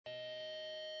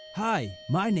Hi,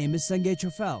 my name is Sangye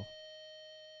Choiphel.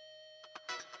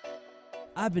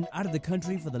 I've been out of the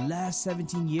country for the last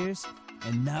 17 years,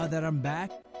 and now that I'm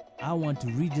back, I want to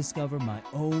rediscover my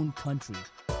own country.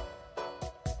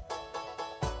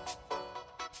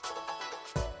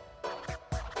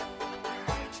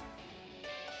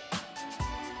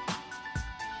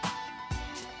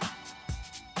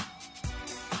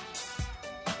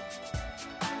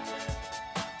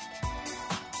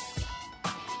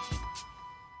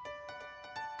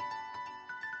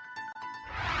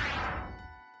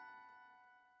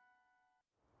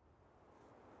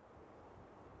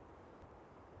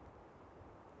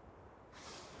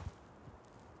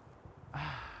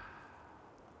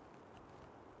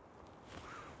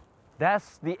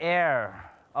 That's the air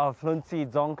of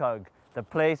Lhuenste, the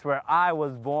place where I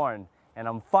was born. And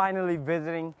I'm finally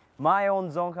visiting my own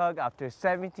Dzongkhag after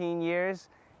 17 years,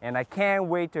 and I can't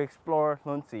wait to explore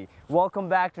Lhuenste. Welcome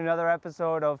back to another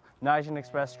episode of NAZHOEN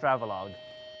Express Travelogue.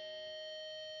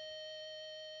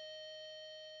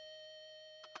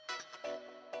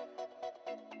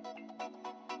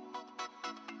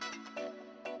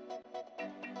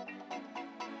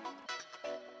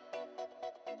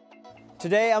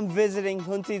 Today I'm visiting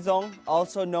Lhuenste Dzong,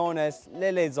 also known as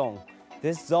Lele Dzong.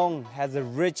 This Dzong has a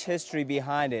rich history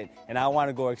behind it, and I want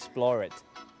to go explore it.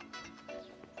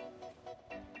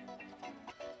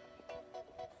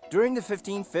 During the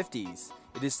 1550s,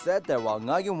 it is said that while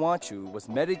Ngagin Wachu was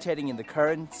meditating in the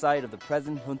current site of the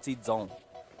present Lhuenste Dzong,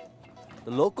 the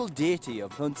local deity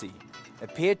of Lhuenste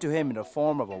appeared to him in the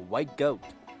form of a white goat.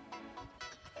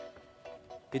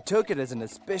 He took it as an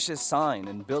auspicious sign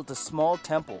and built a small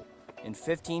temple in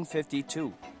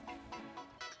 1552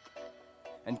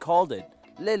 and called it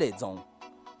Lele Dzong,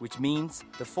 which means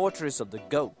the fortress of the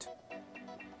goat.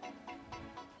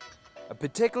 A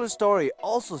particular story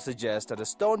also suggests that a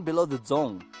stone below the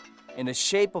Dzong, in the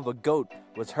shape of a goat,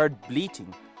 was heard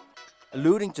bleating,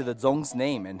 alluding to the Dzong's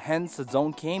name, and hence the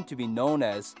Dzong came to be known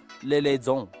as Lele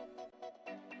Dzong.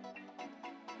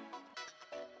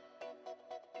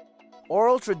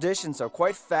 Oral traditions are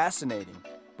quite fascinating,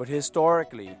 but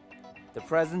historically, the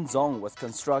present Dzong was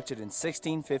constructed in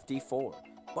 1654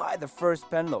 by the first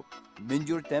Penlop,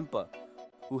 Mingyur Tempa,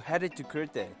 who headed to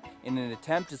Kirte in an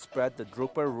attempt to spread the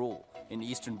Drukpa rule in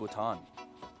eastern Bhutan.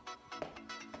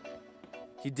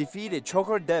 He defeated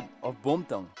Chokhor Deb of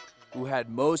Bomtang, who had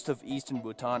most of eastern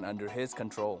Bhutan under his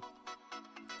control.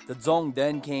 The Dzong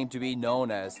then came to be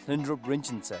known as Lhundrup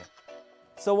Rinchen.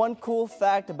 So one cool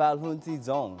fact about Lhuenste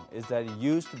Dzong is that it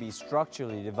used to be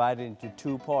structurally divided into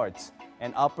two parts,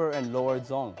 an upper and lower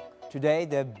Dzong. Today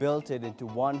they've built it into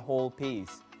one whole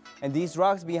piece. And these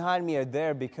rocks behind me are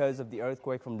there because of the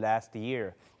earthquake from last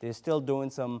year. They're still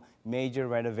doing some major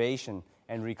renovation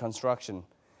and reconstruction.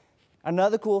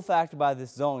 Another cool fact about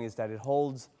this Dzong is that it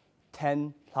holds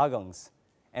 10 lhagangs.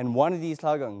 And one of these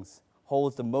lhagangs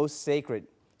holds the most sacred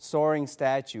soaring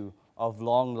statue of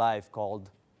long life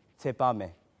called Tsepame.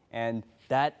 And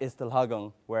that is the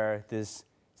lhagang where this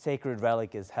sacred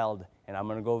relic is held. And I'm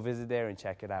going to go visit there and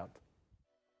check it out.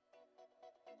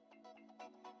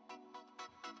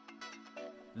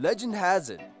 Legend has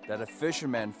it that a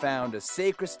fisherman found a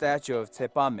sacred statue of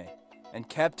Tsepame and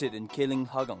kept it in Killing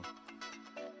Lhagang.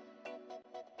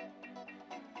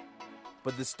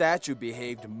 But the statue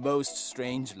behaved most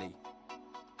strangely.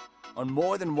 On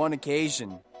more than one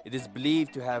occasion, it is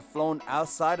believed to have flown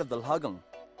outside of the Lhagang.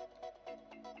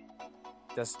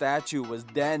 The statue was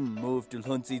then moved to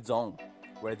Lhuenste Dzong,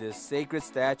 where this sacred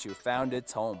statue found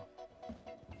its home.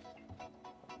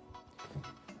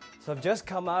 So I've just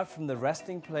come out from the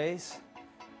resting place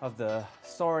of the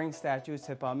soaring statue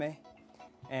Tsepame,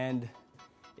 and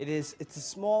it's a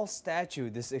small statue,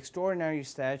 this extraordinary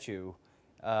statue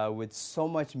with so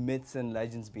much myths and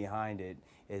legends behind it.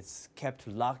 It's kept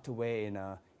locked away in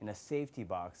a safety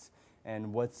box,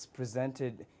 and what's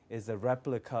presented is a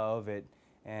replica of it,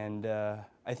 and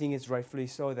I think it's rightfully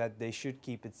so that they should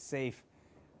keep it safe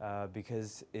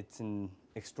because it's an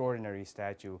extraordinary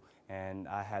statue, and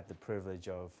I had the privilege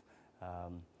of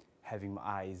having my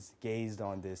eyes gazed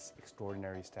on this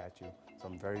extraordinary statue. So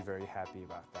I'm very, very happy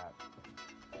about that.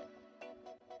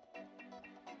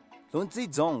 Lhuenste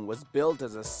Dzong was built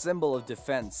as a symbol of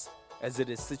defense, as it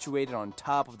is situated on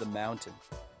top of the mountain.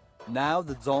 Now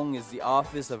the Dzong is the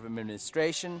office of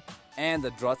administration and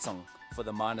the drotsang for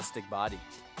the monastic body.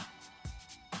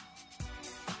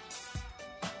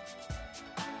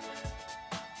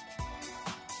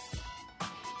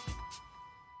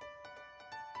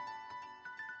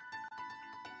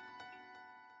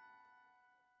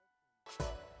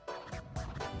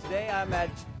 Today I'm at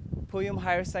Puyum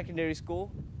Higher Secondary School,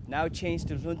 now changed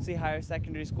to Lhuenste Higher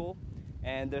Secondary School,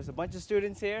 And there's a bunch of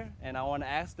students here, and I want to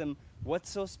ask them what's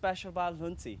so special about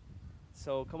Lhuenste.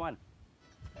 So come on.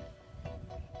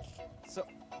 So,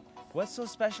 what's so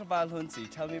special about Lhuenste?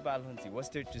 Tell me about Lhuenste. What's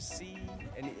there to see?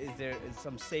 And is there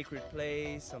some sacred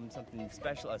place, something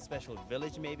special, a special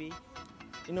village maybe?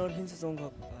 In our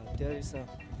Lhuenste there is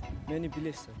many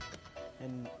villages,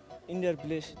 and in their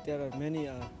village there are many.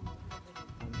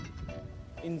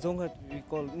 In Zonghut we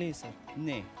call Ne, sir.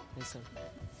 Ne. Yes, sir.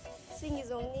 Singye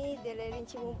Zongni, the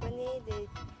Rinchi Mumpani, the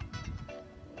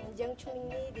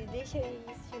Jangchuni, the Desha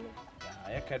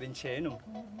Ya karin chenu.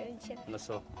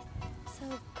 Laso. So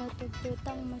katuk the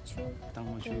tangmachu,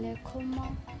 the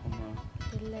koma,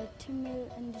 the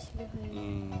timil and the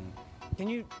Can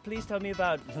you please tell me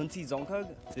about Lhuenste Zonghut?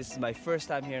 This is my first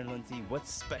time here in Lhuenste.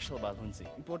 What's special about Lhuenste?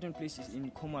 Important places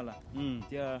in Komala.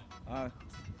 There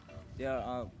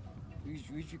are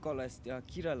which we call as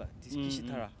Kirala, this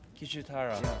Kishitara.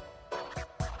 Kishitara. Yeah.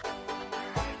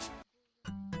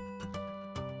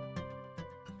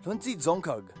 Lhuenste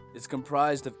Zonghut is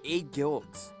comprised of 8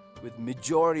 guilds, with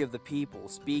majority of the people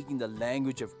speaking the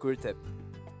language of Kurtep.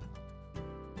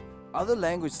 Other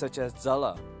languages such as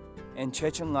Zala and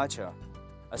Chechengacha,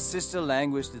 a sister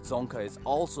language to Dzongkha, is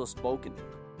also spoken.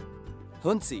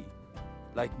 Lhuenste,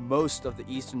 like most of the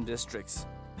eastern districts,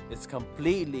 is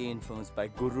completely influenced by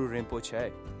Guru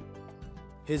Rinpoche.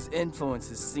 His influence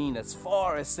is seen as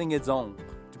far as Sangye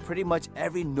to pretty much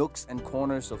every nooks and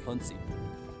corners of Lhuenste.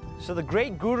 So the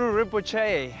great Guru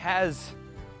Rinpoche has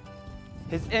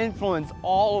his influence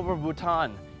all over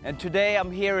Bhutan. And today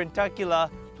I'm here in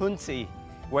Takila, Lhuenste,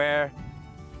 where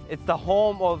it's the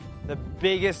home of the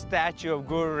biggest statue of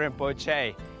Guru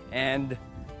Rinpoche. And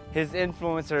his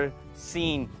influence are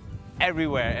seen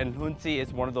everywhere, and Lhuenste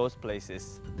is one of those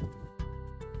places.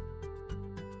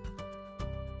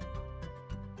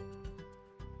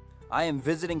 I am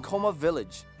visiting Koma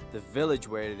village, the village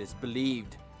where it is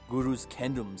believed Guru's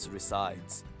kingdoms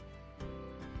resides.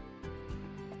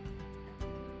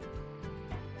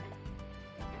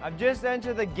 I've just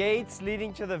entered the gates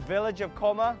leading to the village of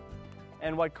Koma,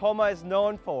 and what Koma is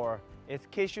known for is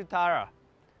Kishutara,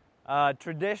 a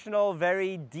traditional,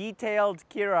 very detailed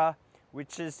kira,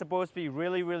 which is supposed to be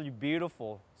really, really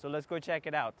beautiful. So let's go check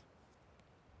it out.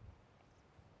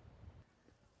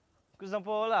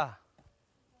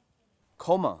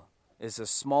 Koma is a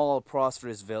small,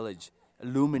 prosperous village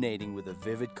illuminating with the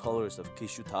vivid colors of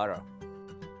Kishutara.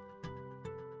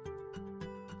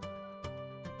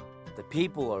 The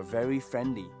people are very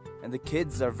friendly and the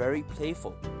kids are very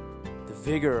playful. The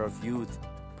vigor of youth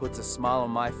puts a smile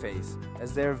on my face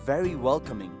as they are very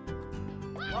welcoming.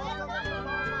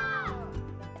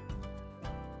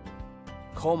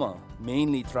 Koma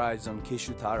mainly thrives on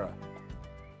Kishutara,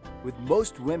 with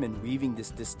most women weaving this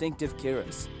distinctive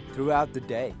kiras throughout the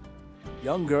day.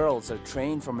 Young girls are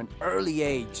trained from an early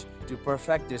age to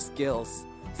perfect their skills,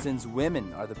 since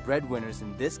women are the breadwinners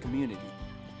in this community.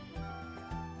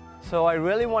 So I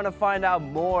really want to find out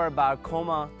more about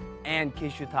Koma and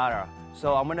Kishutara.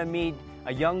 So I'm going to meet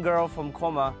a young girl from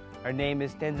Koma. Her name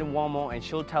is Tenzin Wamo, and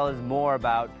she'll tell us more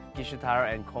about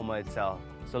Kishutara and Koma itself.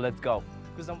 So let's go.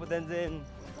 Kusampo Tenzin.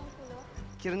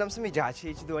 Kira nam sami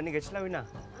jachi chi duani gachla wina.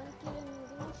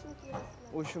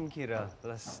 Ushum kira.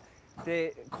 Las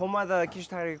te Koma da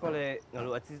Kishutara kole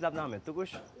ngalu atizlab na me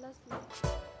tugush.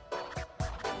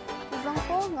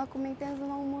 Example, ngaku maintain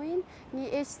zumang muin ni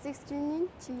age 16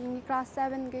 chi ni class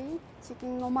 7 gay chi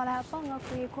king ngomala pa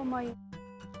ngaku Koma.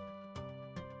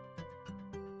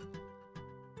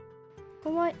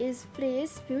 Koma is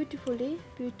placed beautifully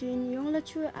between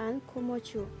Yonglachu and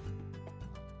Komochu.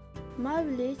 My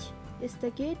village is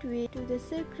the gateway to the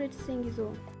sacred Sangye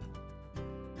zone.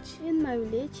 In my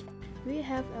village, we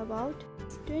have about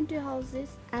 20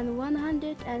 houses and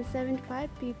 175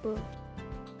 people.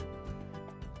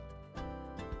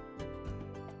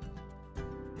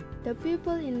 The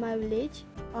people in my village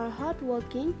are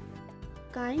hardworking,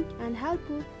 kind and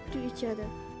helpful to each other.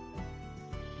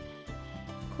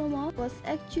 Koma was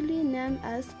actually named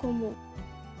as Komo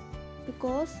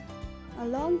because a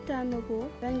long time ago,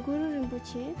 when Guru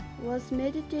Rinpoche was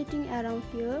meditating around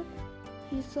here,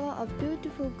 he saw a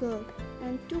beautiful girl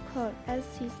and took her as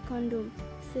his kondom,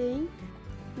 saying,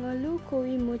 "Ngalu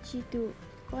koi mochi tu,"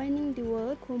 coining the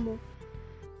word Komo.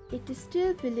 It is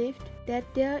still believed that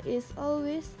there is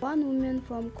always one woman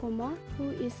from Koma who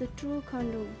is a true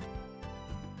kondom.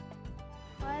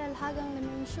 While hagang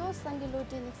namin show Sangye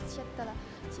next chatala,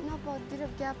 sinapo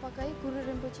dirab gapa kai Guru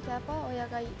Rinpoche gapa oya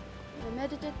kai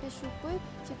meditate pe shupoi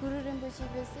chi Guru Rinpoche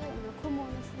bese Komo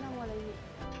nasina walai.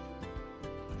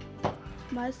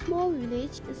 My small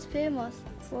village is famous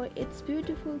for its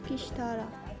beautiful Kishutara.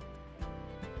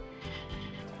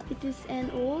 It is an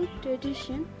old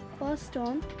tradition passed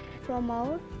on from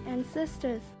our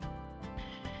ancestors.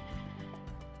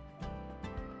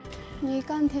 Ni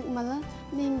kan thik mala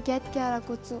ning get kara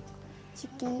kuchu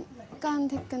chicken kan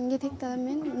thik kan ge thik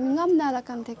talamin ngam nala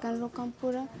kan thik kan rokam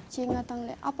pura chinga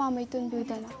tangle apa maitun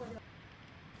budala.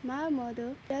 My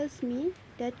mother tells me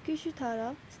that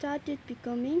Kishithara started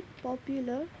becoming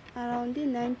popular around the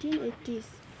 1980s.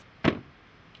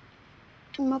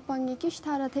 Mapangi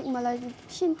Kishithara thik mala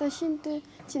shinta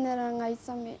chinara ngai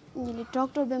same nili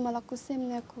doctor be mala ko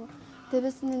semne ko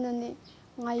debesnene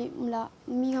ngai mla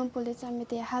migam pole chame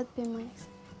te help me manis.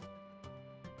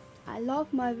 I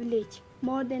love my village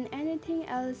more than anything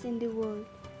else in the world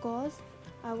because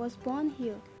I was born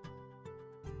here.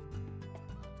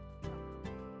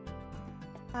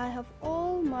 I have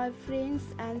all my friends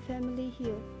and family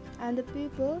here, and the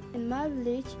people in my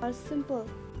village are simple.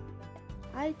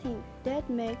 I think that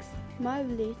makes my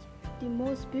village the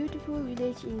most beautiful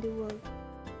village in the world.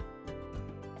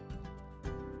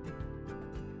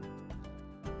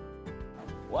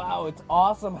 Wow, it's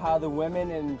awesome how the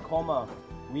women in Koma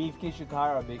weave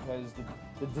Kishithara because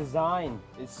the design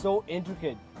is so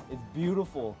intricate. It's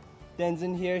beautiful.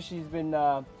 Tenzin here, she's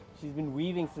been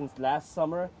weaving since last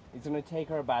summer. It's going to take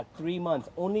her about 3 months,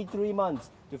 only 3 months,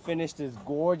 to finish this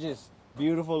gorgeous,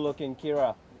 beautiful looking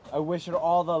kira. I wish her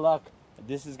all the luck.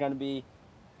 This is going to be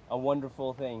a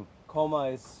wonderful thing. Koma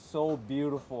is so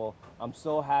beautiful. I'm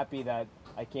so happy that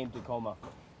I came to Koma.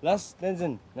 Las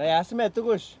Tenzin, na yasme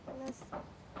tugush.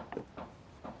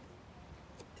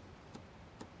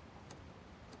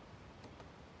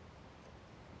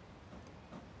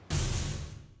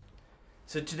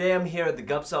 So today I'm here at the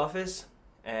GUPS office,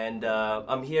 and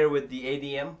I'm here with the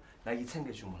ADM.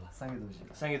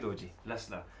 Sangye Doji,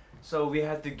 Lesla. So we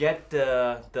have to get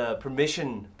the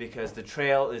permission because the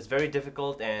trail is very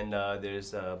difficult, and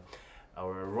there's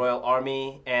our Royal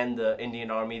Army and the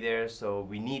Indian Army there, so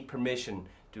we need permission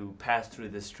to pass through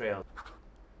this trail.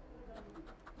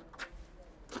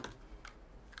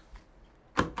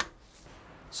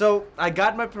 So I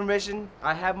got my permission,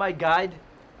 I have my guide,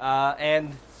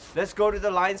 and let's go to the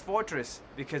Lion's Fortress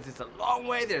because it's a long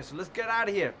way there, so let's get out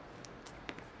of here.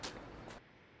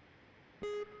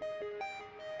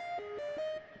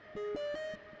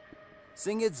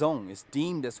 Sangye Dzong is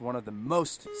deemed as one of the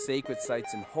most sacred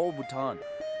sites in whole Bhutan,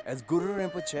 as Guru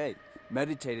Rinpoche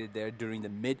meditated there during the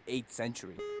mid-8th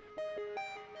century.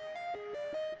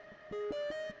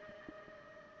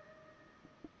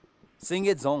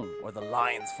 Sangye Dzong, or the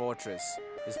Lion's Fortress,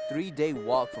 is a 3-day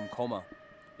walk from Koma.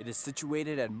 It is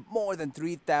situated at more than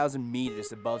 3,000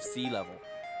 meters above sea level.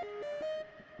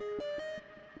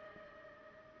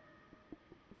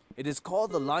 It is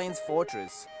called the Lion's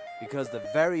Fortress because the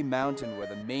very mountain where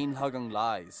the main Lhagang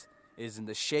lies is in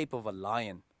the shape of a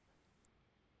lion.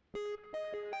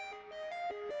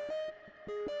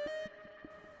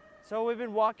 So we've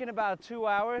been walking about 2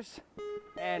 hours,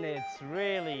 and it's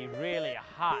really, really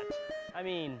hot. I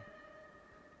mean,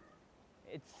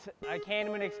 I can't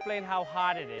even explain how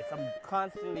hot it is. I'm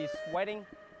constantly sweating,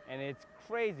 and it's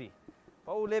crazy.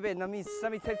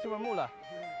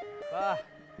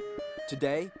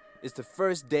 Today is the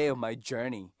first day of my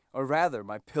journey, or rather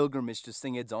my pilgrimage to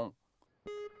Sangye Dzong.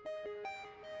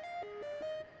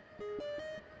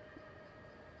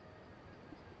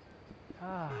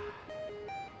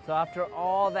 So after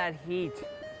all that heat,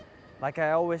 like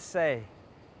I always say,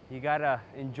 you gotta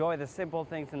enjoy the simple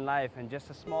things in life, and just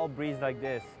a small breeze like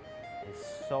this is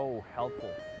so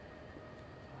helpful.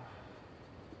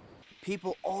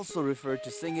 People also refer to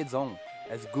Sangye Dzong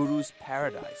as Guru's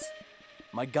paradise.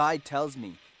 My guide tells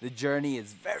me the journey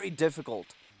is very difficult,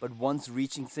 but once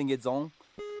reaching Sangye Dzong,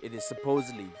 it is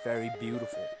supposedly very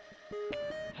beautiful.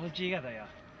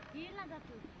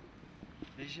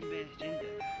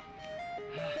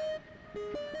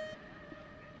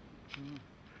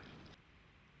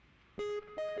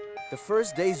 The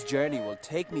first day's journey will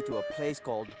take me to a place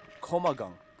called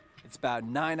Komagang. It's about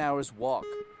 9 hours walk.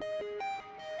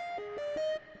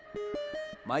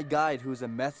 My guide, who's a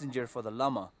messenger for the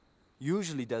Lama,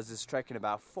 usually does this trek in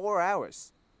about 4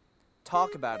 hours.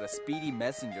 Talk about a speedy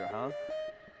messenger, huh?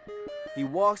 He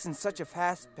walks in such a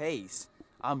fast pace,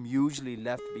 I'm usually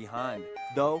left behind,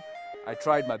 though I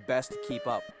tried my best to keep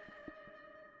up.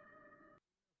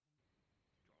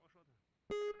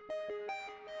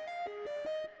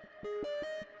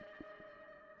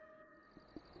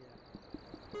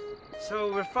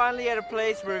 So we're finally at a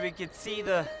place where we could see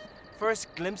the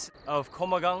first glimpse of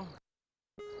Komagang.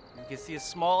 You can see a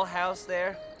small house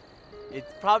there. It's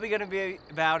probably going to be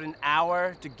about an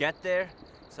hour to get there.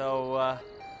 So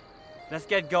let's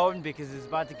get going because it's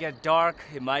about to get dark.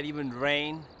 It might even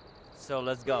rain. So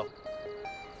let's go.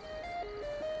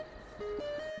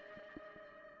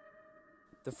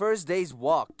 The first day's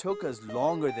walk took us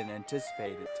longer than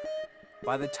anticipated.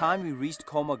 By the time we reached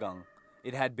Komagang,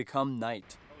 it had become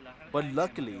night. But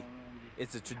luckily,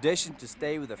 it's a tradition to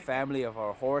stay with the family of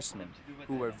our horsemen,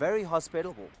 who were very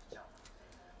hospitable.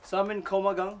 So I'm in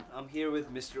Komagang. I'm here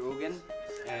with Mr. Ugen,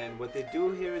 and what they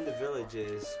do here in the village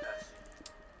is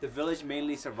the village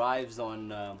mainly survives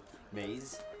on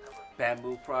maize,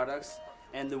 bamboo products,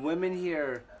 and the women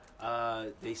here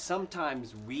they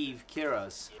sometimes weave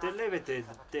kiras.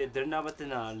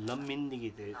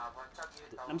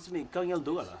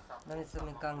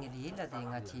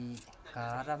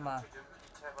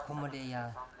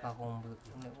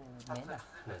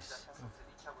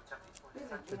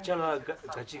 Chala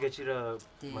gachi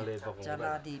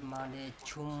Chala di male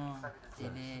chum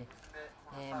tele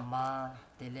ma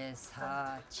tele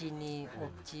sa chini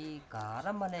opchi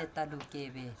gara male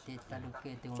taluke be te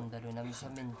taluke te undaru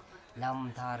namisamin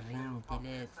lam tharing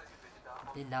tele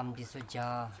te lam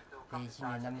disoja te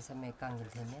chini namisame kangil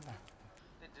themela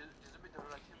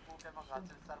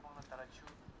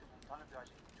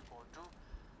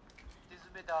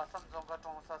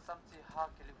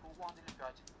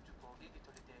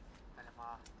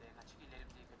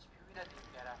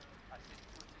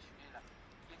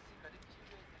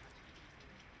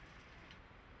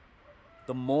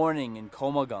The morning in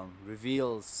Komagang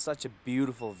reveals such a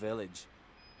beautiful village.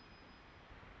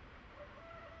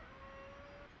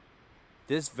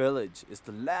 This village is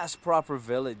the last proper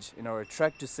village in our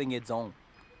trek to Sangye Choiphel.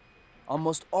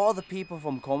 Almost all the people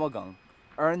from Komagang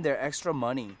earn their extra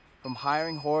money from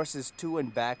hiring horses to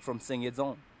and back from Sangye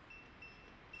Choiphel.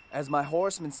 As my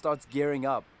horseman starts gearing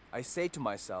up, I say to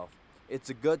myself, it's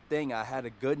a good thing I had a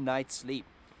good night's sleep.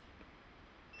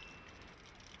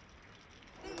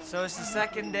 So it's the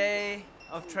second day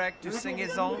of trek to Sangye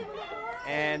Choiphel,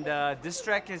 and this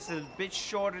trek is a bit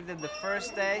shorter than the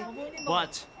first day,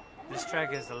 but this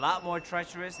trek is a lot more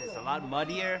treacherous, it's a lot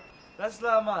muddier.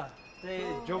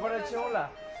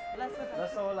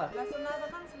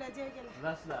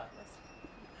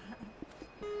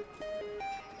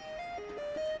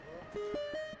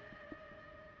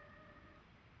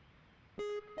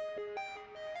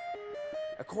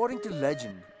 According to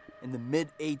legend, in the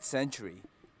mid-8th century,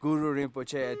 Guru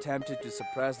Rinpoche attempted to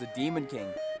suppress the demon king,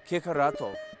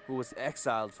 Kikarato, who was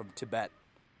exiled from Tibet.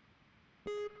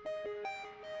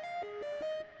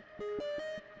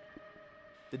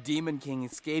 The demon king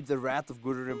escaped the wrath of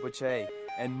Guru Rinpoche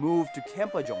and moved to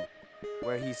Kempajong,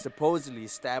 where he supposedly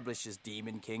established his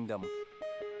demon kingdom.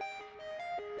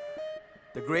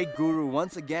 The great Guru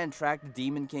once again tracked the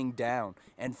demon king down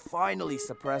and finally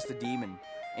suppressed the demon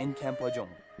in Kempajong.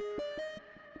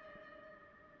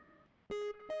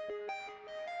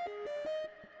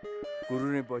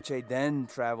 Guru Rinpoche then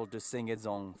traveled to Sangye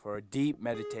Choiphel for a deep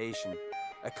meditation,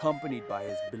 accompanied by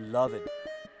his beloved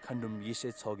Khandum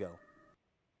Yishe Tsogel.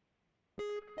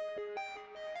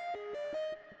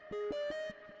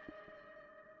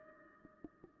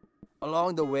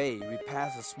 Along the way, we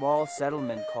pass a small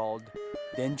settlement called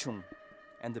Denchung,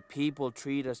 and the people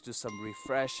treat us to some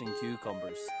refreshing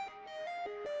cucumbers.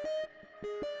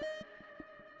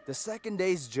 The second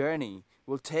day's journey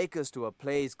will take us to a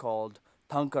place called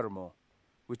Tangkarmo,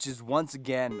 which is once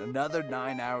again another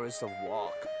 9 hours of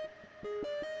walk.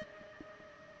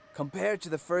 Compared to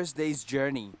the first day's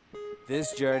journey,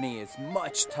 this journey is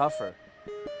much tougher.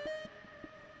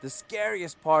 The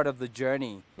scariest part of the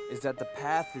journey is that the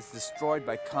path is destroyed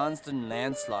by constant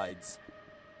landslides.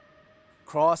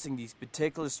 Crossing these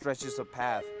particular stretches of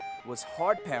path was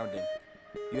heart-pounding.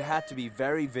 You had to be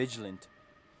very vigilant.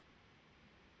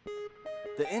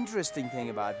 The interesting thing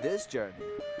about this journey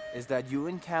is that you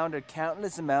encounter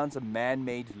countless amounts of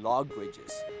man-made log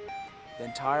bridges. The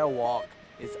entire walk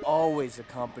is always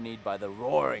accompanied by the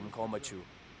roaring komachu.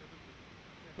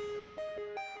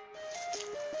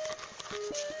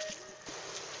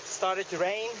 Started to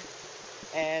rain,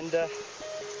 and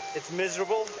it's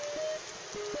miserable.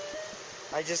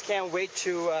 I just can't wait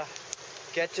to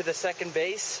get to the second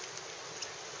base.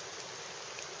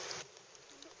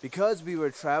 Because we were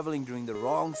traveling during the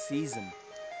wrong season,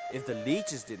 if the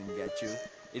leeches didn't get you,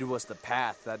 it was the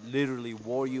path that literally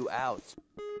wore you out.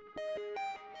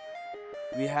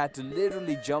 We had to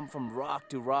literally jump from rock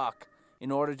to rock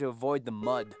in order to avoid the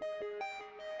mud.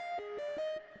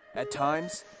 At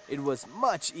times, it was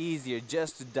much easier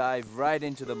just to dive right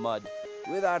into the mud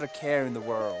without a care in the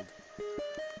world.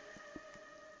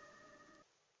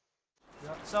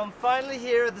 So I'm finally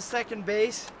here at the second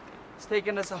base. It's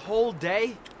taken us a whole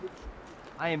day.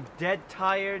 I am dead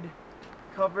tired,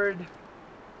 covered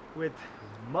with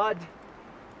mud,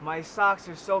 My socks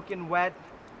are soaking wet.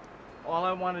 All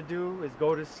I want to do is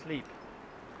go to sleep.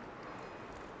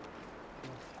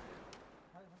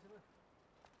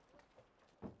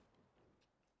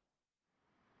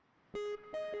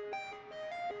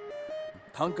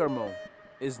 Tangkarmo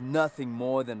is nothing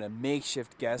more than a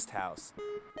makeshift guest house,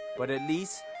 but at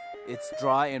least it's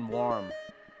dry and warm,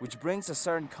 which brings a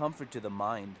certain comfort to the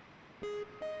mind.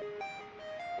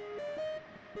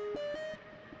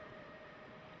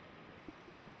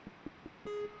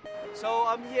 So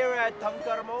I'm here at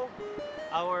Tangkarmo,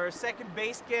 our second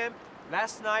base camp.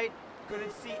 Last night,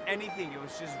 couldn't see anything. It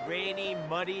was just rainy,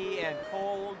 muddy, and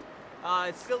cold.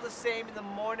 It's still the same in the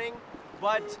morning,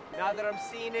 but now that I'm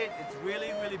seeing it, it's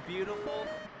really, really beautiful.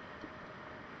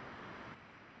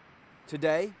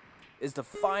 Today is the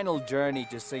final journey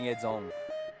to Sangye Choiphel.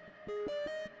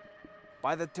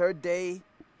 By the third day,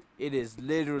 it is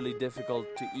literally difficult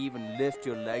to even lift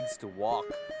your legs to walk.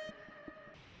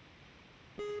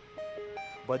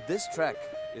 But this trek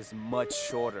is much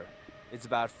shorter. It's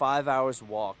about 5 hours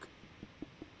walk.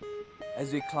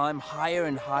 As we climb higher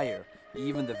and higher,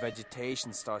 even the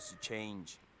vegetation starts to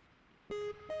change.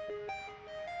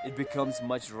 It becomes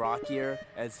much rockier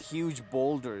as huge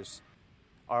boulders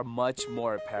are much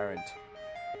more apparent.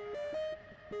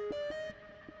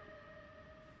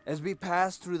 As we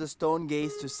pass through the stone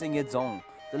gates to Sangye Choiphel,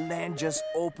 the land just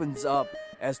opens up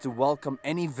as to welcome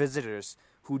any visitors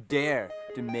who dare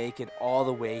to make it all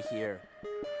the way here.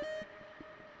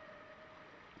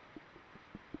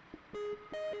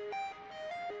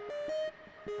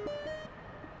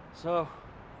 So,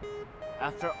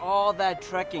 after all that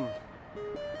trekking,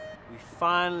 we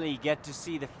finally get to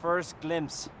see the first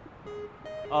glimpse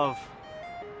of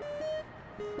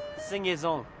Sangye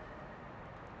Choiphel.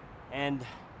 And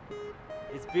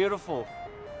it's beautiful.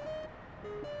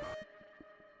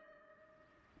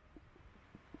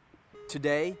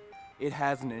 Today, it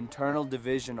has an internal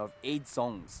division of 8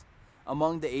 zongs.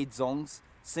 Among the 8 zongs,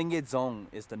 Sangye Choiphel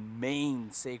is the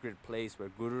main sacred place where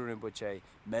Guru Rinpoche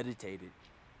meditated.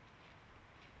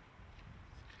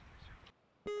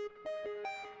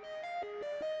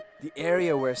 The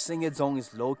area where Sangye Choiphel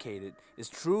is located is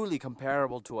truly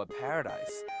comparable to a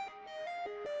paradise.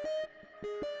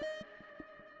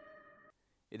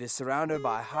 It is surrounded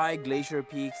by high glacier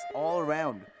peaks all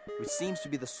around, which seems to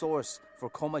be the source for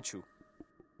Komachu.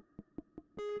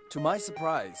 To my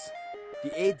surprise,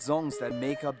 the 8 zongs that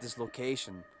make up this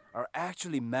location are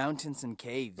actually mountains and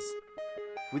caves,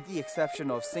 with the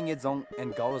exception of Sangye Choiphel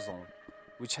and Gawazong,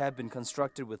 which have been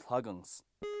constructed with hugungs.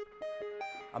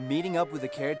 I'm meeting up with a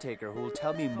caretaker who will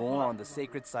tell me more on the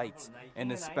sacred sites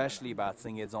and especially about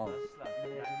Sangye Choiphel.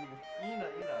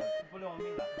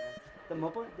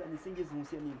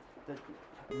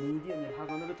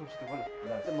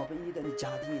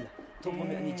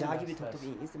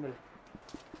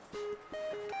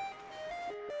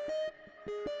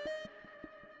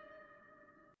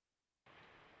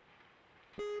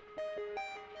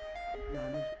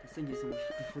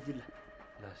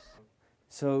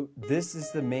 So this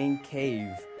is the main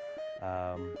cave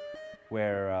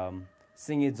where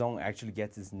Sangye Choiphel actually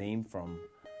gets its name from.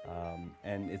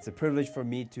 And it's a privilege for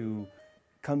me to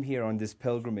come here on this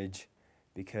pilgrimage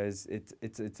because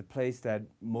it's a place that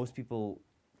most people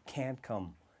can't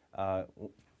come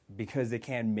because they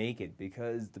can't make it,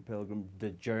 because the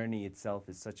journey itself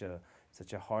is such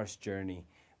a harsh journey.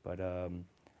 But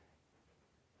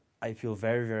I feel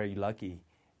very, very lucky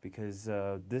because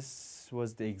this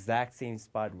was the exact same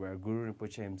spot where Guru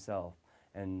Rinpoche himself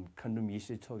and Kandum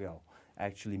Yeshe Togel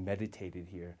actually meditated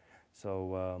here.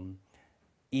 So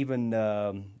even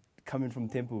coming from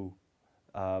Thimphu,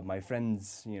 my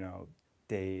friends,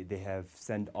 they have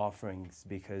sent offerings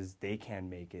because they can't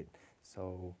make it.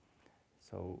 So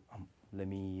let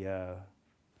me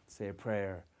say a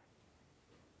prayer.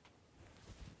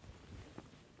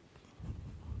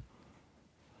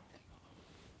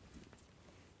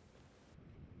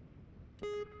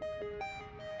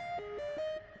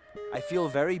 I feel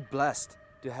very blessed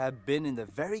to have been in the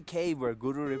very cave where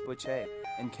Guru Rinpoche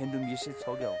and Kandum Yeshe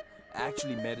Togel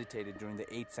actually meditated during the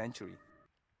 8th century.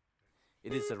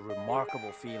 It is a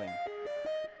remarkable feeling.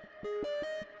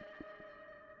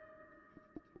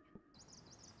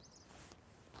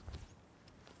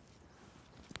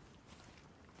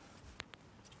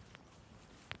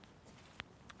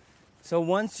 So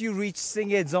once you reach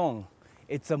Sangye Choiphel,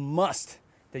 it's a must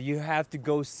that you have to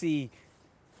go see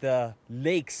the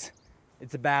lakes.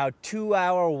 It's about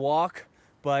 2-hour walk,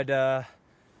 but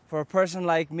for a person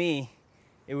like me,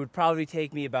 it would probably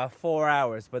take me about 4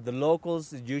 hours, but the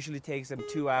locals, it usually takes them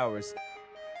 2 hours.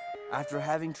 After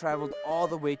having traveled all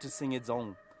the way to Sangye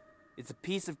Choiphel, It's a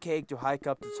piece of cake to hike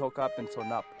up to Tsokap and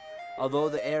Sonap, although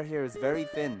the air here is very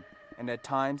thin and at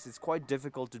times it's quite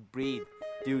difficult to breathe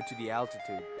due to the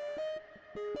altitude.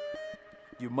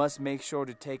 You must make sure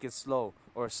to take it slow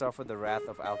or suffer the wrath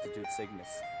of altitude sickness.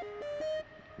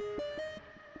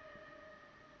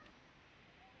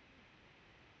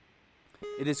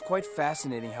 It is quite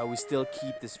fascinating how we still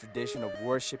keep this tradition of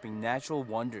worshipping natural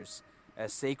wonders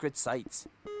as sacred sites,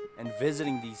 and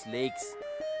visiting these lakes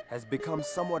has become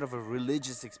somewhat of a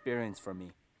religious experience for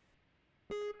me.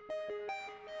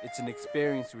 It's an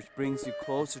experience which brings you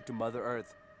closer to Mother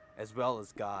Earth as well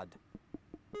as God.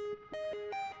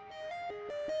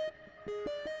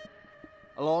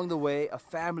 Along the way, a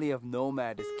family of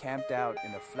nomads is camped out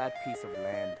in a flat piece of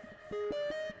land.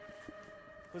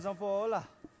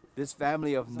 This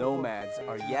family of nomads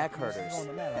are yak herders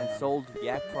and sold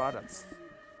yak products.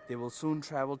 They will soon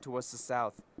travel towards the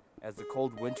south as the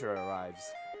cold winter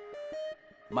arrives.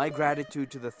 My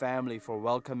gratitude to the family for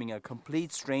welcoming a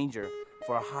complete stranger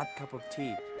for a hot cup of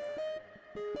tea.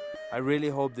 I really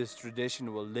hope this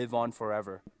tradition will live on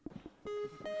forever.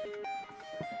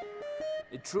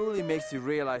 It truly makes you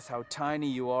realize how tiny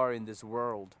you are in this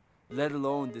world, let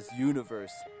alone this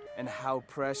universe, and how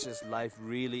precious life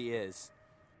really is.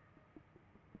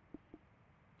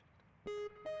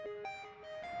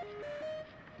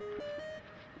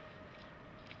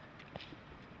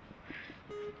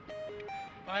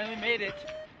 Finally made it.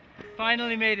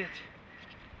 Finally made it.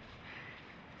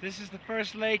 This is the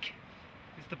first lake.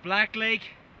 It's the Black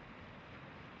Lake.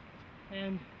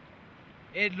 And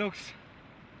it looks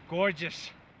gorgeous.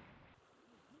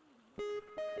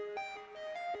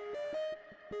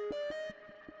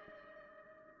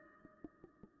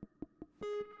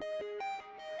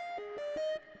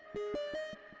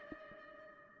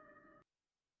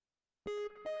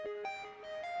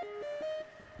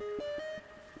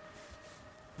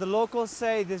 The locals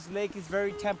say this lake is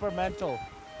very temperamental.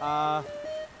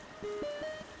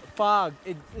 Fog,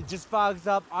 it just fogs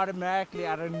up automatically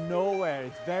out of nowhere.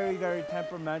 It's very, very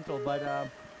temperamental, but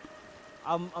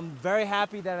I'm very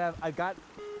happy that I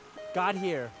got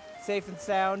here safe and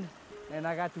sound, and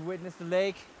I got to witness the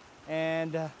lake,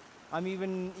 and I'm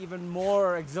even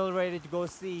more exhilarated to go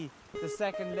see the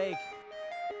second lake.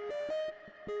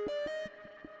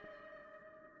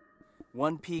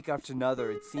 One peak after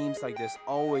another, it seems like there's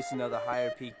always another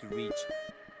higher peak to reach.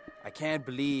 I can't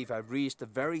believe I've reached the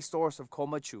very source of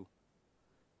Komachu,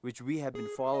 which we have been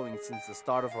following since the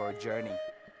start of our journey.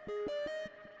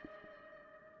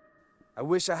 I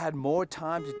wish I had more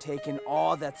time to take in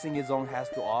all that Sangye has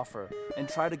to offer and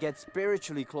try to get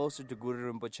spiritually closer to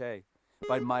Guru Rinpoche,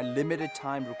 but my limited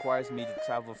time requires me to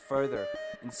travel further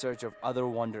in search of other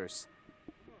wonders.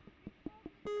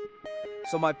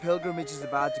 So my pilgrimage is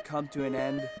about to come to an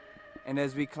end, and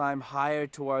as we climb higher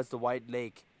towards the White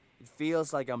Lake, it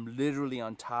feels like I'm literally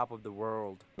on top of the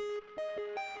world.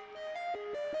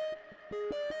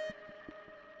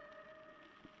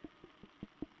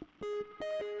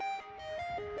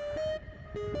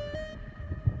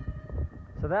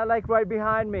 So that lake right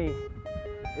behind me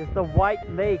is the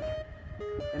White Lake,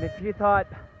 and if you thought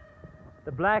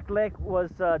the Black Lake was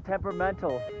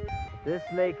temperamental, this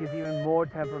lake is even more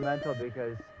temperamental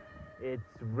because it's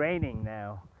raining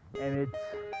now, and it's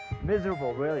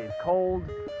miserable, really. It's cold,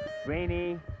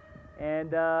 rainy,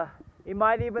 and it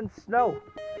might even snow.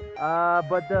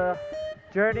 But the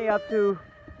journey up to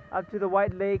the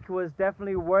White Lake was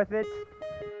definitely worth it.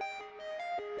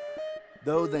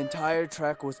 Though the entire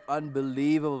trek was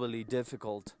unbelievably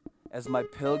difficult, as my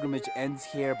pilgrimage ends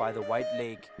here by the White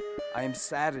Lake, I am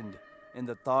saddened in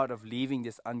the thought of leaving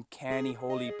this uncanny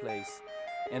holy place,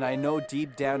 and I know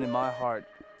deep down in my heart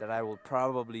that I will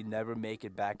probably never make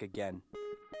it back again.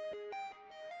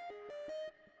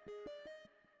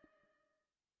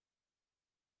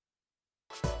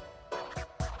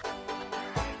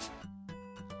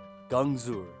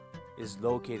 Gangzur is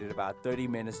located about 30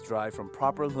 minutes drive from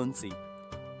proper Lhuenste.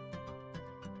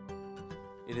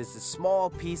 It is a small,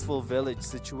 peaceful village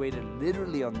situated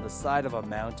literally on the side of a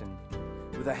mountain,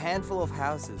 with a handful of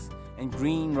houses and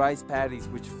green rice paddies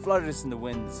which flutters in the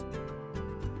winds.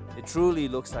 It truly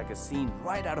looks like a scene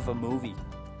right out of a movie.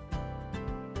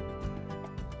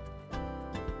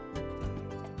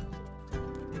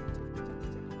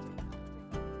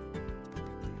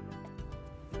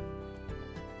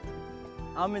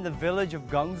 I'm in the village of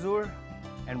Gangzur,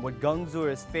 and what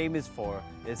Gangzur is famous for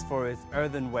is for its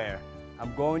earthenware.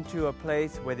 I'm going to a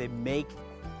place where they make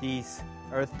these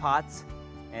earth pots,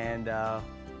 and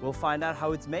we'll find out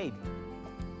how it's made.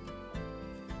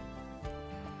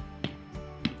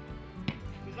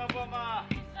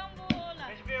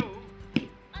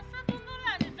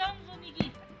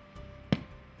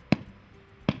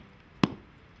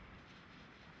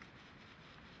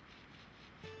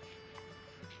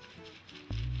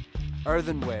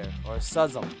 earthenware, or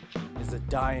sazam, is a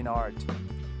dying art.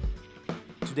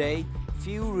 Today,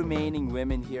 few remaining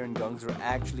women here in Gyeongsu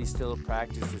actually still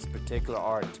practice this particular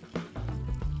art.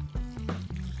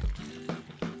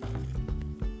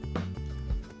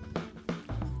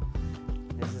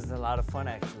 This is a lot of fun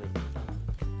actually.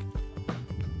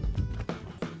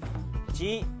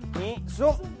 Ji, ni,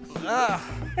 so. Ah.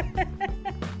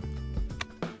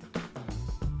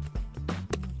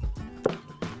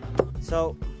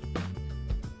 So,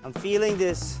 I'm feeling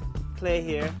this clay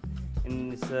here,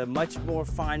 and it's much more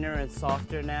finer and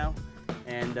softer now,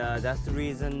 and that's the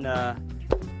reason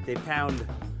they pound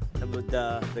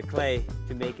the clay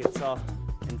to make it soft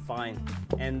and fine.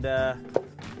 And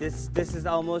this is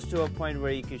almost to a point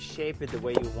where you can shape it the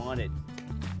way you want it.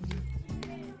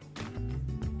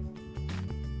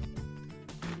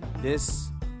 This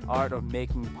art of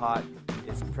making pot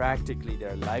is practically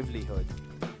their livelihood.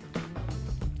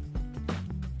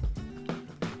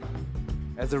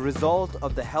 As a result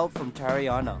of the help from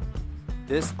Tariana,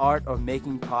 this art of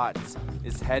making pots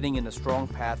is heading in a strong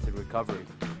path to recovery.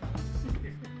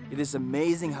 It is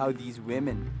amazing how these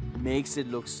women makes it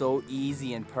look so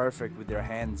easy and perfect with their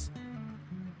hands.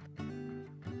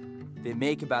 They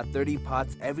make about 30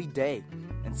 pots every day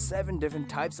and 7 different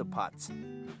types of pots.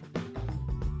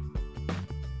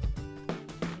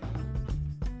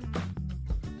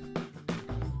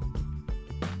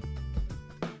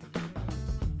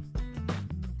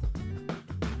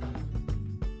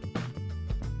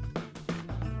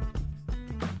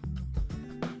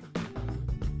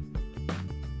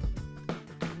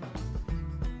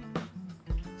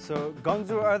 So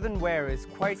Gyeongsu earthenware is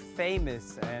quite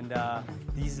famous, and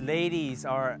these ladies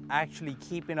are actually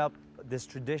keeping up this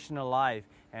tradition alive.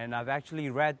 And I've actually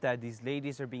read that these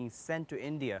ladies are being sent to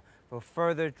India for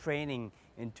further training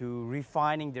into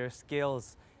refining their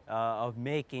skills of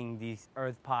making these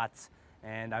earth pots.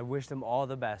 And I wish them all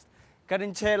the best.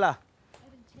 Karinchela.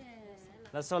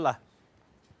 Lasola.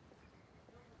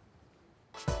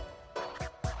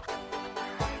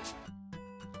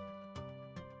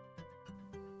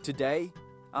 Today,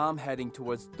 I'm heading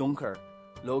towards Dongker,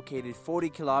 located 40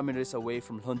 kilometers away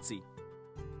from Lhuenste.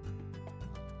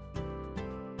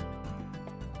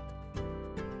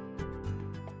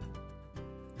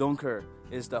 Dongker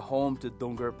is the home to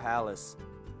Dongker Palace.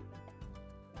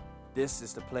 This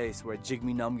is the place where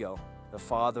Jigme Namgyal, the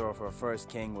father of our first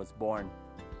king, was born.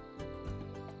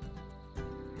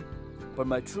 But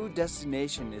my true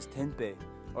destination is Tinpe,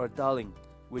 or Taling,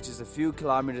 which is a few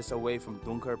kilometers away from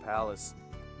Dongker Palace.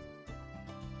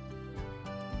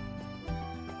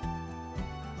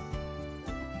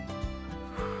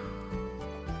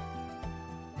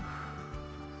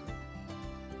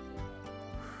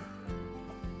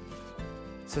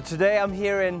 So today I'm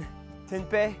here in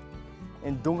Tinpe,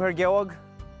 in Dongker,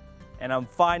 and I'm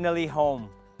finally home.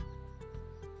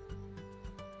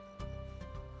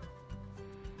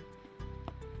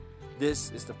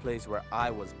 This is the place where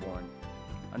I was born.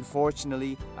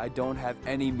 Unfortunately, I don't have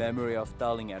any memory of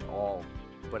Taling at all,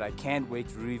 but I can't wait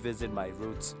to revisit my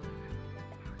roots.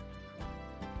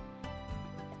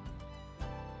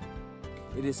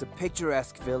 It is a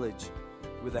picturesque village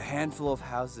with a handful of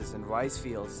houses and rice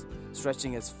fields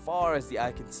stretching as far as the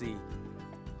eye can see.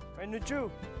 Nuchu,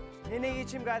 nini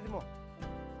ichim gadi mo.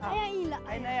 Ay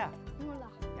naya.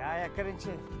 Ya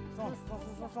karinche. Son.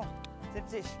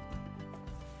 Septish.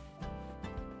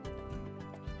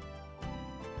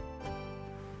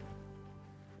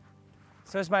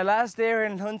 So it's my last day here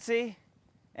in Lhuenste,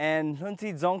 and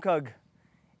Lhuenste Dzongkhag.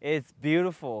 It's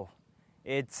beautiful.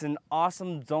 It's an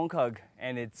awesome Dzongkhag,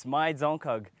 and it's my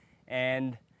Dzongkhag.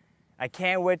 And I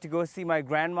can't wait to go see my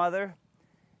grandmother.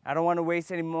 I don't want to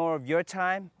waste any more of your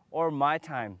time or my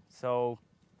time. So,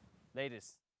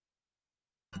 latest.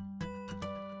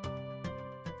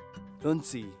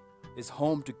 Lhuenste is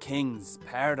home to kings,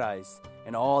 paradise,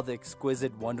 and all the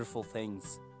exquisite, wonderful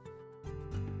things.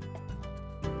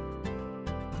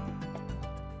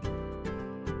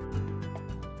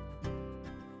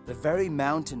 The very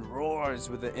mountain roars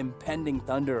with the impending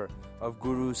thunder of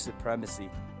Guru's supremacy.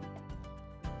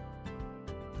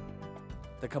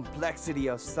 The complexity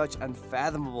of such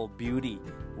unfathomable beauty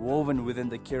woven within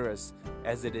the Kiras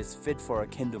as it is fit for a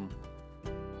kingdom.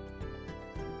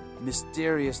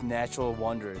 Mysterious natural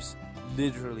wonders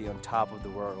literally on top of the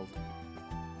world.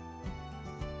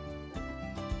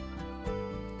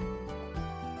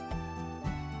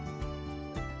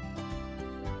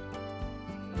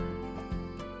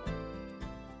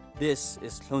 This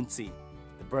is Lhuenste,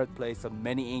 the birthplace of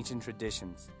many ancient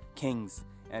traditions, kings,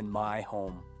 and my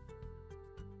home.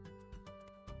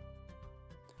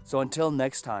 So until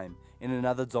next time, in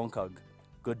another Dzongkhag,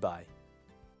 goodbye.